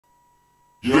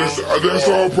That's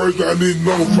all person I need to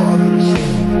know about this.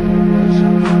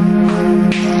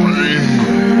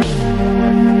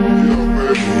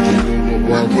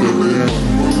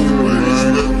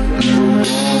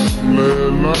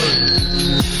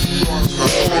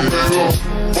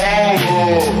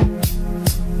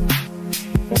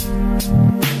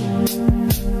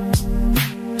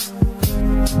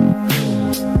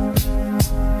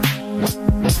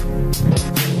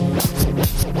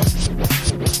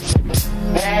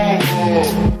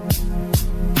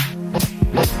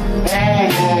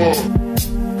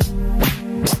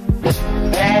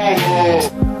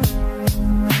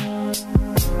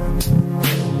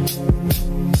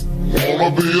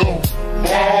 Wanna be a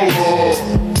baller,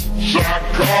 shot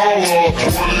caller,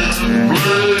 20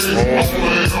 blaze,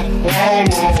 only a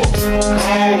baller,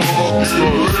 get a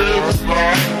left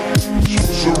night,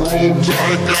 switch a roll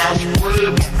tight, got spray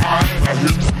behind, I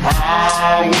hit the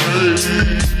highway,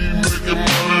 making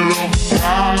money on the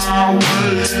highway,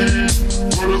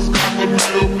 but it's got to be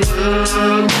a better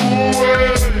way,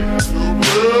 yeah.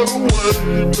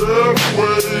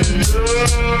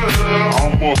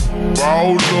 I'm a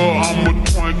baller, I'm a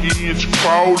 20-inch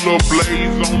crawler,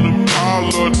 blaze on the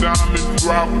collar, diamond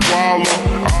drop waller,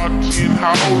 R10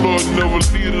 howler, never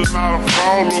leader, not a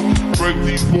faller. Break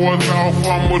these boys off,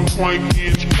 I'm a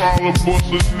 20-inch crawler, bust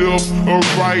a left or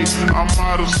right, I'm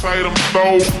out of sight, I'm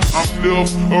throw. I'm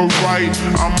left or right,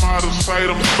 I'm out of sight,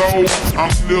 I'm throw.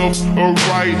 I'm left or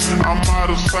right, I'm out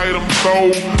of sight, I'm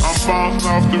throw. I'm bouncing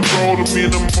off the road, I'm in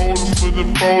the motor with the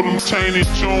bottom, chain and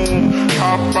tune.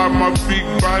 Hop out my big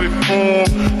body form,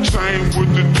 chain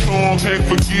with the tongue, can't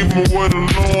forgive me what a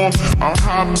norm. I'm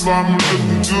hot, I'm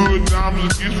looking good,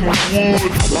 diamonds get some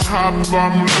wood. I'm hot,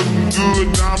 I'm looking good,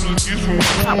 diamonds get some wood.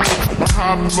 I'm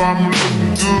hot, I'm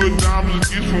looking good, diamonds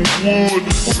get some wood.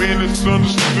 Man, it's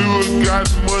understood, got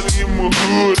money in my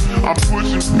hood. I'm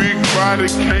pushing big body,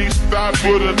 can't stop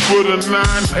but a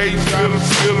 9-8, got a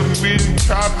 7-million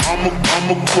cop. I'm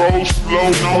a crow slow,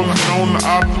 on the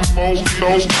optimal, on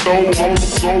the go,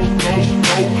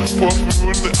 puffin'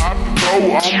 with the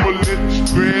optimal. I'ma let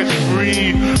this grass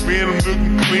green, man, I'm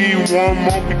looking clean, one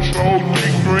more control,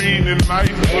 3 green and nice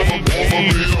and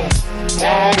clean.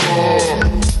 Baller,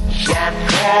 shot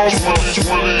calls,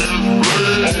 20 is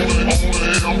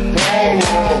blaze, only a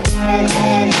baller,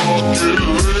 get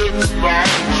lit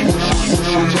tonight,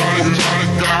 switch tight,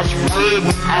 got spray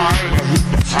behind,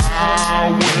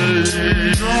 highway,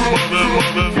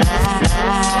 running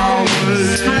highway,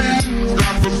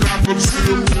 got to be a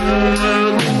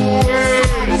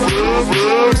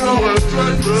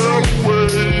better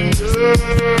way,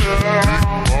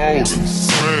 ballin',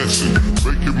 smashing,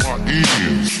 breaking my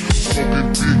ends, smoking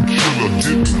big killer,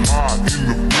 getting high in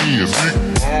the bins. Big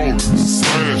ballin',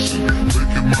 smashing,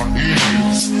 breaking my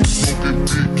ends, smoking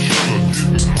big killer,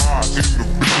 getting high in the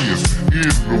bins. In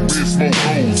the wind, smoke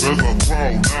nose as I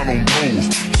crawl down on those,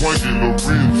 twanging the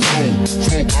rim zone,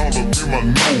 smoke all up in my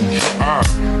nose. I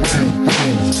roll,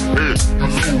 head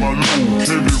below my load,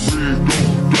 heavy red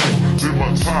dope, then my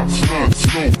top shine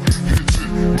slow, hit it,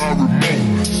 my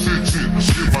remote, sit it,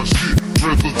 get my shit,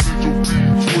 residential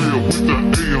B12 with the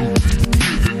AMG,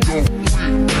 get it, don't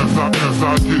quit as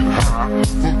I get high,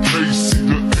 from KC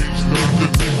to H,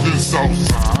 nothing in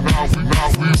Southside, now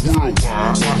we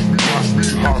worldwide, watch me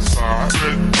hot side,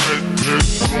 red,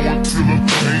 blowing till I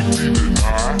can't be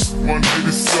denied,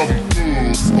 187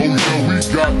 thugs, oh yeah, we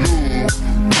got love,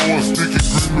 blowing sticky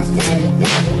green flow,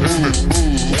 and it's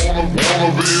buzz, wanna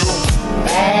be a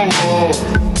baller,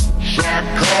 shot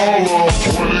caller,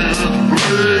 20 is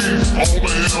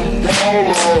blaze, only a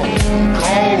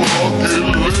baller, get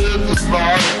lit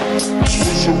tonight,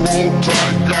 switch a roll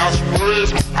tight, got spray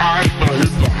behind, I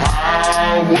hit the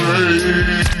highway,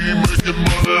 making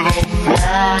money on the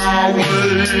flyway,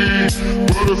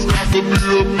 but it's got to be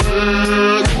a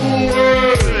better way,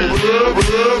 yeah.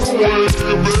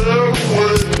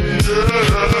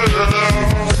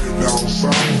 Down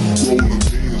south, rolling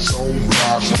beans on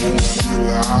blocks, rolling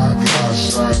high glass,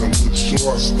 shining with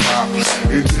shortstop,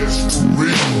 and that's for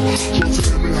real. So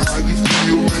tell me how you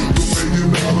feel, the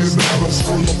 $1,000,000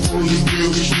 from the first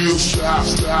bill,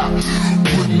 stop,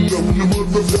 putting up your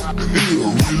motherfucking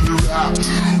hill, really rap,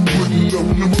 putting up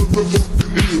your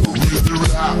motherfucking hill, really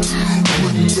rap,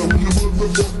 putting up your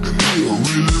motherfucking hill,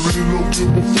 really don't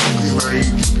give a fuck, and I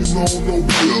ain't getting on no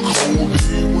bill, cold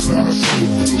in when I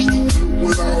smoke, pistol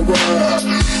when I ride,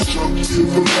 junkie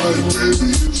for life, baby,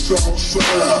 it's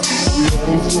outside, we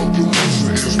all fucking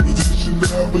listen, expedition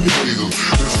navigators,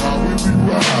 that's how we be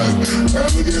riding,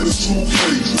 alligator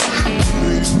suitcases,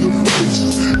 put in the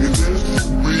faces, and that's the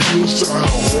real shine,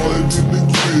 harder than the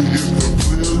grid, is the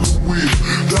clear the wheel,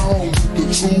 down with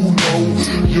the too low.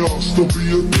 Youngster be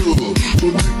a killer,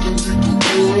 but nigga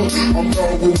girl, I'm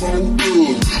not with my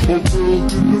thugs. My girl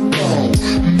in the town,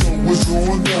 you know what's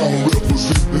going down.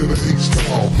 Represent that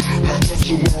H-Town. I touch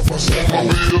around my side, my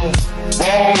real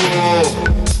baller.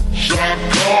 Shot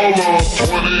caller,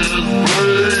 20 is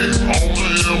blaze,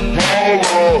 only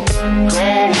Impala.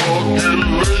 Caller, get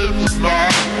lit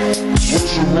tonight.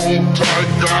 Switch the room tight,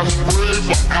 got spray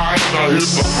for ice. I hit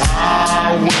the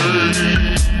highway,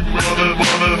 running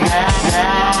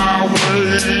highway.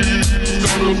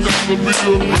 Got to be a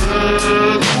better way,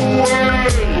 yeah.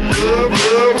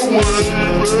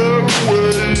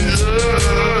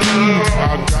 I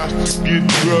got to get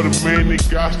better, man, it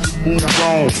got to move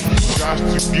on. Got to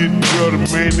get better,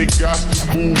 man, it got to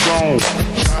move on.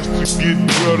 Got to get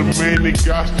better, man, it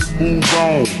got to move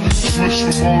on. Switch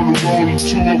from Motorola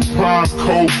to a prime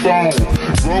cold phone.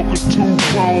 Broke a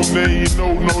two-tone, now you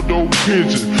know no dope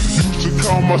pigeon. Used to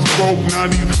call my smoke, now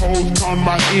these hoes call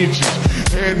my inches.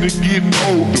 Had to get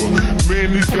older,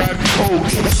 man, it's got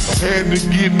colder. Had to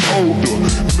get older,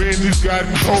 man, it's got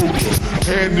colder.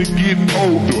 Had to get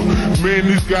older, man,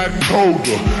 it's got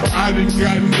colder. I done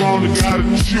got wrong and got a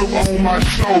chip on my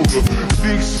shoulder.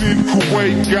 Dixie,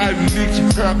 Kuwait, got licks in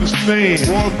Pakistan.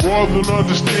 Boys don't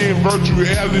understand virtual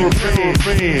reality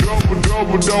fan.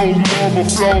 Double those marble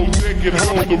flows, naked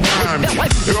hold the rhyme.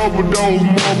 Double those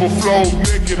marble flows,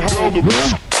 naked hold the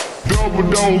rhyme. Double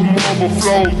those marble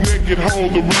flows, naked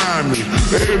hold the rhyme.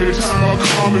 Every time I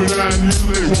come in line, these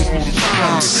niggas wanna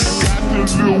sign me. Got them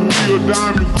little wheel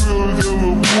diamond grills in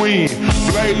the wind.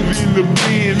 Blades in the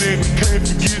bin and can't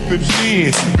forget the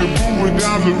gin. The moving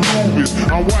down the rubies,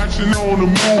 I'm watching on the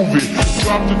movie.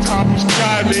 Drop the top of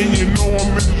sky, then you know I'm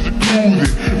in the jacuzzi.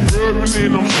 Bourbon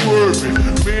and I'm swerving,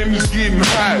 man, it's getting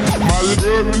hot. My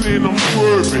bourbon and I'm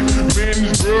swerving, man,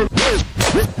 it's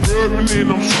bourbon and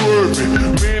I'm swerving,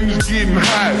 man, it's getting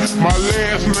hot. My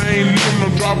last name,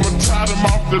 I'm dropping top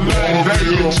off the line. That's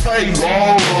the tape.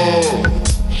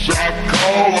 Shot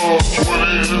caller,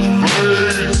 20 is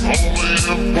blaze, only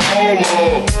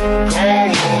Impala.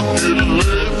 Caller, get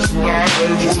lit tonight.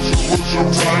 Push your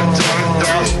tight,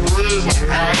 got spread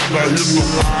my eyes. I hit the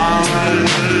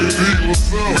highway,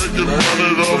 make it run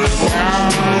it up the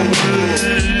highway.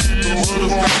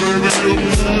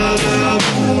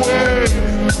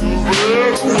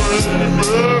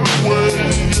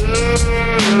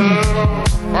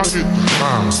 I hit the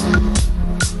highway,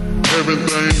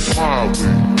 everything's my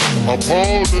way. I'm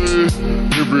all day,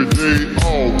 every day,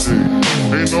 all day.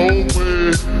 Ain't no way,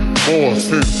 boys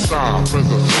can't stop as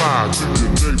I slide through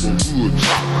your neighborhood,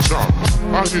 chop.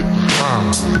 I hit the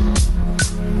highway,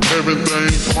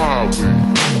 everything's my way.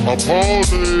 I'm all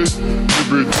day,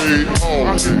 every day,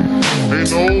 all day. Ain't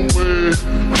no way,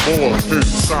 boys can't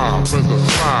stop as I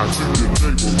slide through your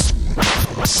neighborhood.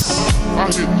 I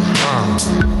hit the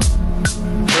highway,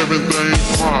 everything's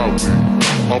my way.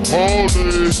 I'm all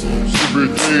day, every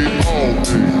day, all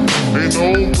day. Ain't no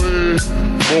way,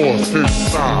 boys can't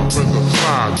stop as I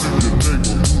slide through your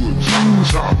neighborhood.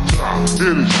 Chop,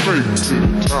 hit it straight to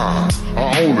the top. I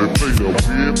only play the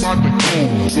weird, about to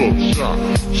close up shop.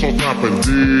 So top and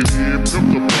dead end, pimp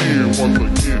the pen once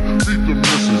again. Beat the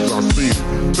misses I seen.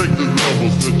 Take the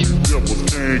levels that you devils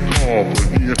can't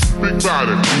comprehend. Big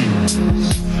body beans,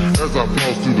 as I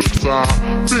floss through the side.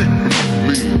 Big blue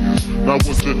leaves, now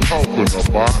what you talking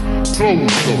about?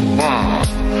 Close the mind,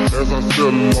 as I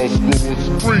sell lost scores,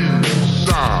 scream and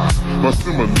shine. My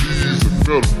similes and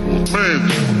metaphors, man,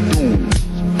 you know.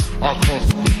 I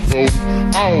constantly flow,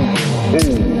 I don't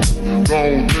hold.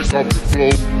 Don't take off your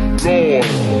flow, Lord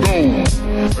knows.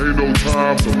 Ain't no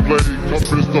time to play, come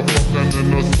finish the fucking and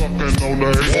the sucking on the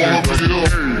head.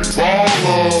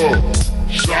 Baller,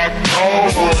 shot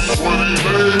caller, 20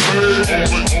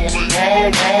 baby, only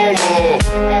caller,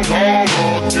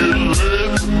 get lit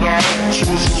tonight.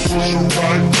 Switch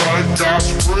right, got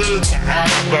spread my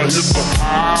eyes. I hit the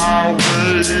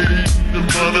highway,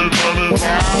 running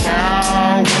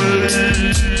highway.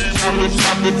 Time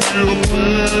to feel a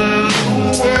better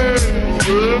way,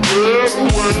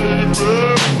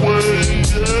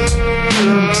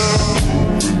 yeah.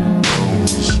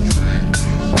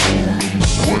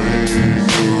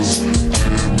 Swingers,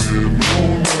 jamming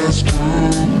on that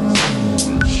groove.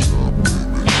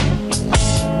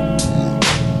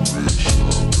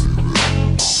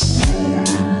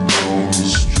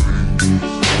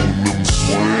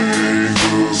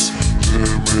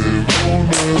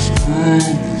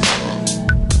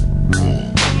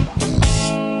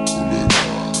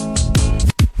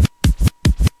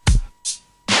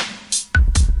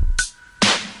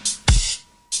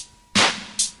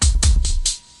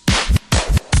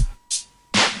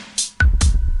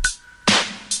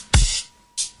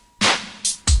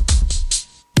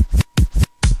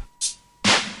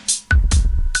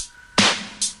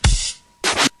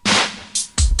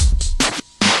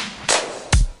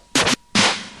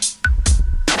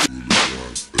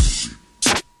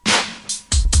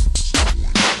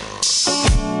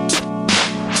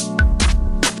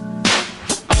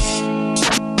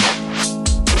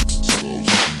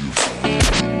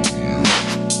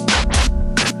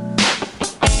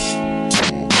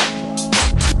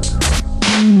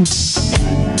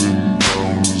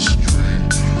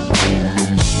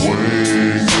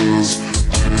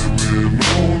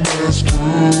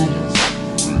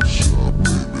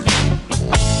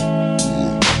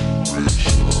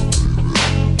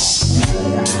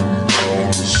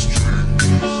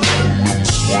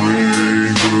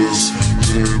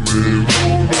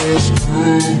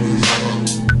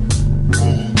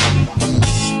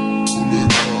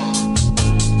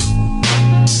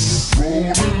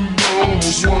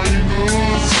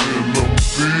 swingers, and I'm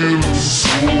feeling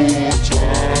so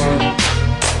tired.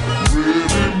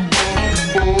 Red and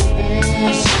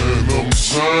bubbles, and I'm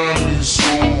shining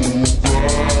so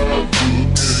bright.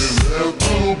 Looking at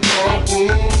the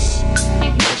poppers,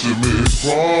 watching me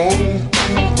fall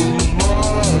through the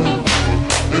line.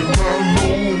 And I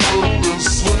know what they're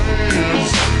saying,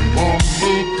 I'm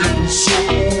looking so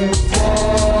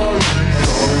fly.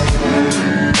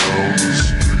 Down the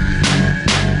street,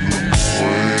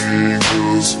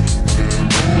 swingers,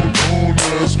 and on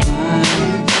that screw.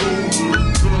 Swingers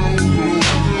looking good. Down the street,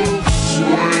 swingers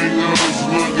looking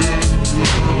on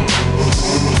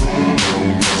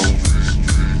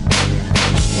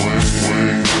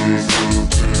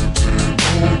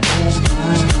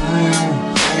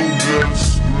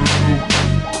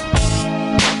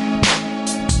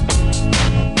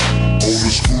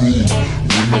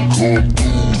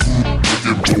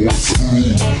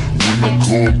screw. When I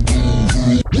come through,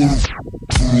 making boys screw.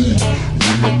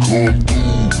 When I come through, when I come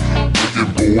through, making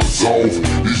boys off.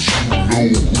 As you know,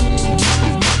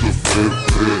 Mr. Fat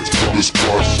Pat, the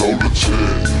squash on the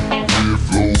chat. Red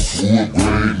flows, wood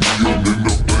grain, neon in the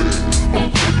bag. I'm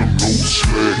putting no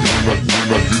slack. When I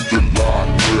hit the lot,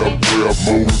 grab,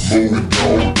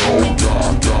 mow,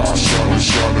 dog,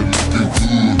 shining, looking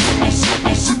good.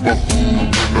 I'm in my hood,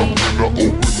 when I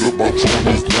open up, I turn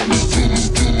those corners to the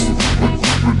stool. I'm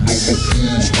creeping on my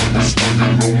fools, I'm swinging on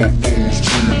my phones.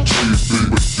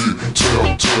 Baby, dick,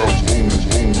 tap,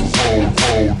 hold,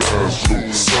 fall down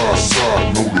slow. Side,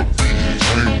 know the beat,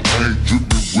 ain't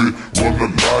dripping wet, run the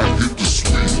line, hit the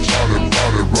switch.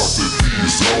 Body, rock the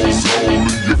keys, all in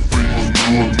your face.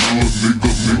 Nigga, ain't hit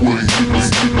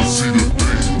see the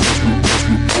thing. Pass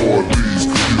me parties,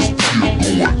 it's still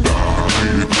going down.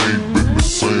 Ain't been the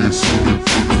same, so they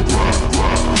put it right.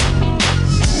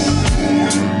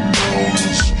 Rolling down the street, rolling down the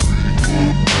street,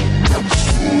 rolling down the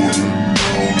street. Swingers,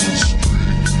 jamming on that screw.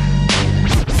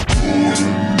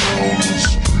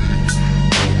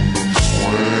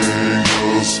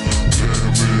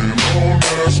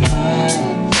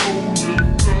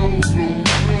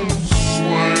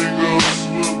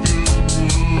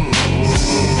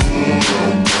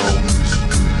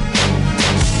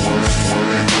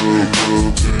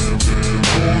 down the swingers looking good. Down the street,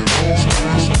 swingers jamming on that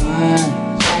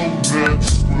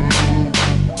screw.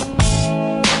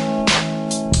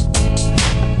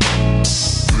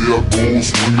 Yeah, bones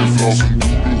swinging, flossing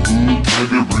through the hood.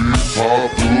 Candy red,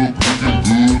 pop up, looking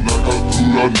good like I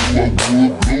could. I knew I would blow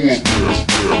up that. Make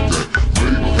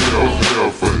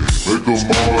half fade. Make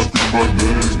them all speak my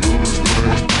name.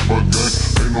 Speak my gang.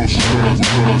 Ain't no strings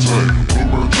with my tank.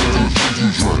 Rubber tank,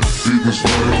 shoot train. Digging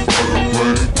slang, fire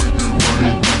plane. Make it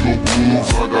rain, big wolves.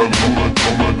 I got loaded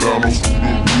coming down on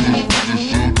scooter wheels. Just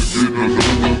shook to get the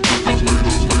load.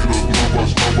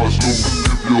 Stop,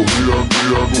 if you're here,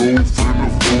 there I go. Friend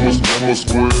of force, gonna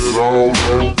square it all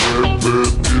out.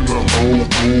 Fat in the hole,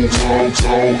 boom,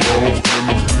 tall, and I'm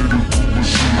feeling moving,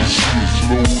 shit,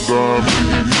 slow down, make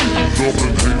it easy.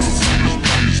 Jumping haters in this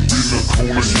bitch, spin the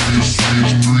corner, you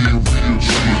switch, 3 reels on the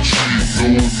cheese.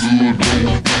 No good, no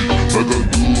deep, like a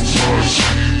little side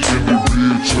shit. Every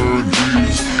real turn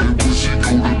gears, and when she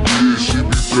go to bed, she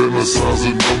be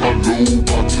fantasizing on my low,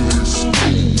 about to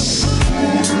explode.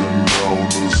 Rolling down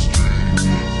the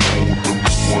street, on them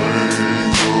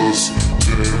swingers, jamming on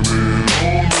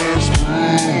that screw. Rolling down the swingers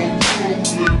looking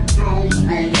good. Rolling down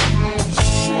the street, on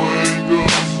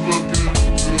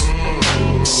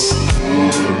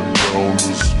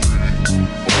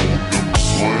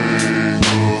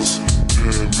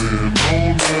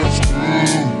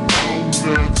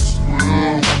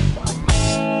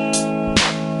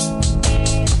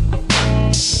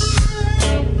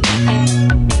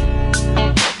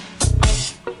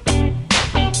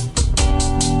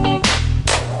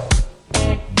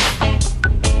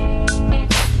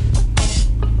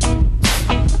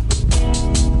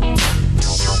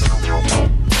swingers,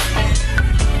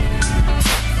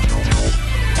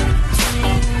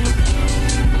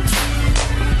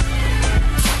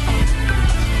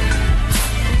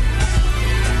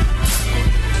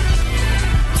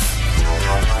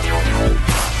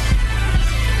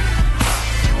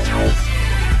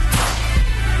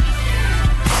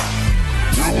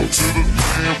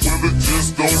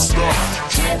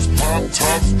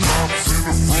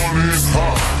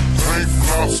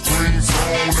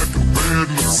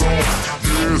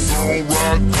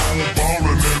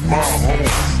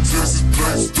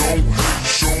 jamming on that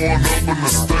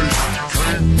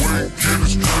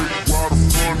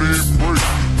screw,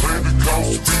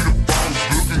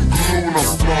 on that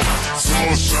screw.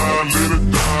 Sunshine, let it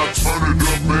die, turn it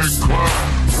up and climb.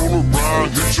 Roll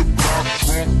around, hit your block,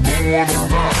 trunk going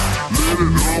on out.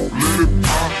 it up, let it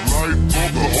pop, light up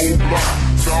the whole block.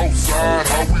 Southside,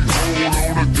 how we hold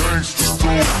on a gangster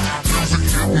stroke. Music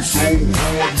hitting so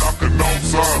hard, knocking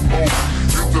outside mode.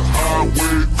 Hit the highway,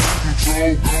 cruise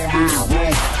control, gon' let it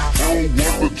roll. Hold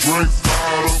up the drink,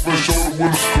 fired up and show the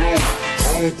windows closed.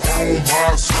 Home,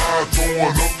 high slide, throwing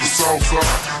up the south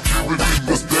side. Giving me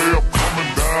this day up,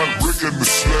 coming down, Rick and the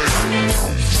Slay.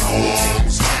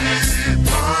 Drums keep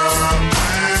popping,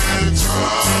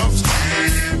 drums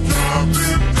keep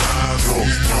dropping,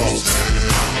 drums keep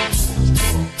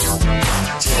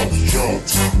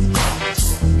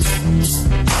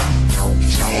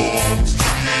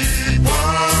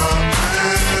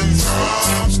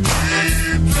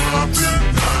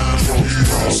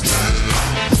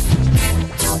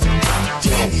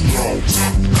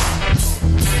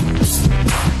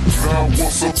Now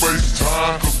what's up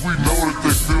FaceTime, cause we know that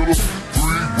they feel us.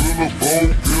 Three-wheeler,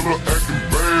 four-wheeler, acting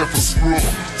bad for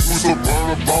Skrilla. With a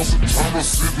burner, bouncing, tunnel,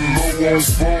 sitting low on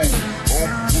phone.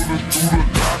 I'm pulling through the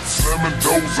lot, slamming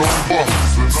doors on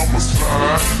buses. And I'ma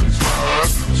slide,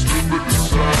 slip it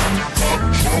inside. Pop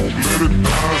trunk, let it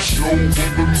die, show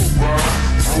moving the ride.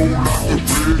 Roll out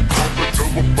the red carpet,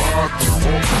 never buy the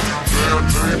funk. Damn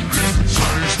name, piece of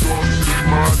change, start to see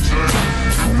my chain.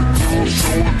 Hit the club,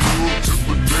 showing good, tip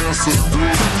the dancer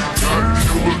good. Got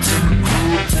killer in the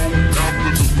club, phone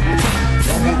after the club.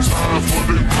 One more time for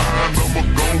the mind, I'ma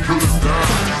go put it down.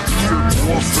 It's that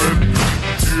boy fat beat,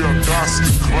 yeah, I got to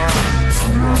climb.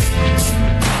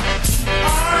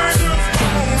 I just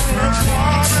wanna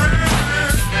try it.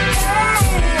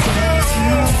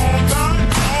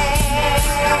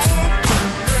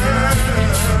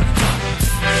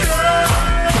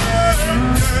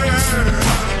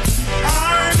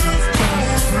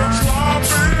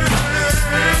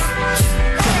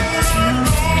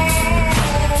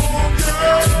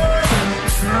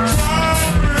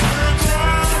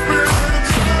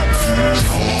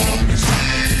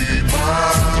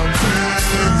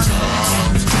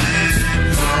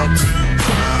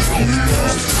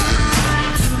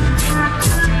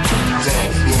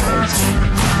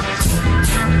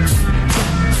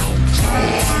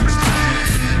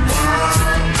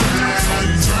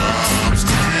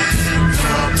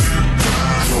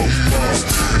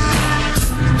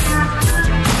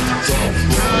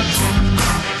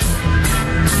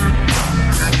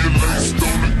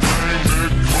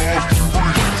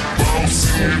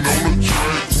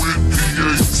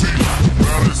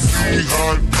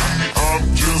 I'm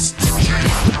just a G,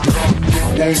 got them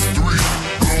on three,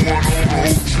 blowing on the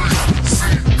whole tree.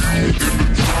 See me in the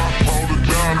drop, holding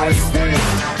down on board.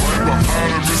 Right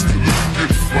behind him is the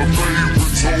Lincoln, my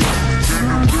favorite toy. In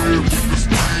the red with the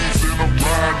steams, and I'm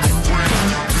riding on free.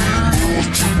 Big Lord's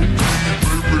triple B,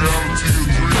 baby, reality is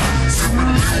real.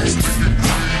 Sipping lean, sticking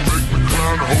green, make me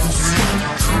climb the whole scene.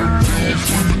 Turn beans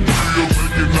with the deal,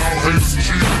 making all haters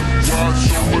cheat. Watch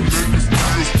over niggas,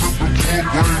 still stripping full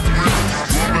brain wheel.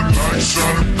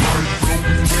 Shining bright,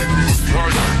 floating fingers of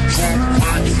kite. Trump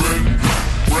crank fat,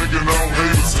 breaking all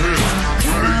haters' heads.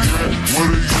 Where they at? Where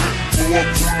they at? Before I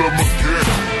pull up my cat.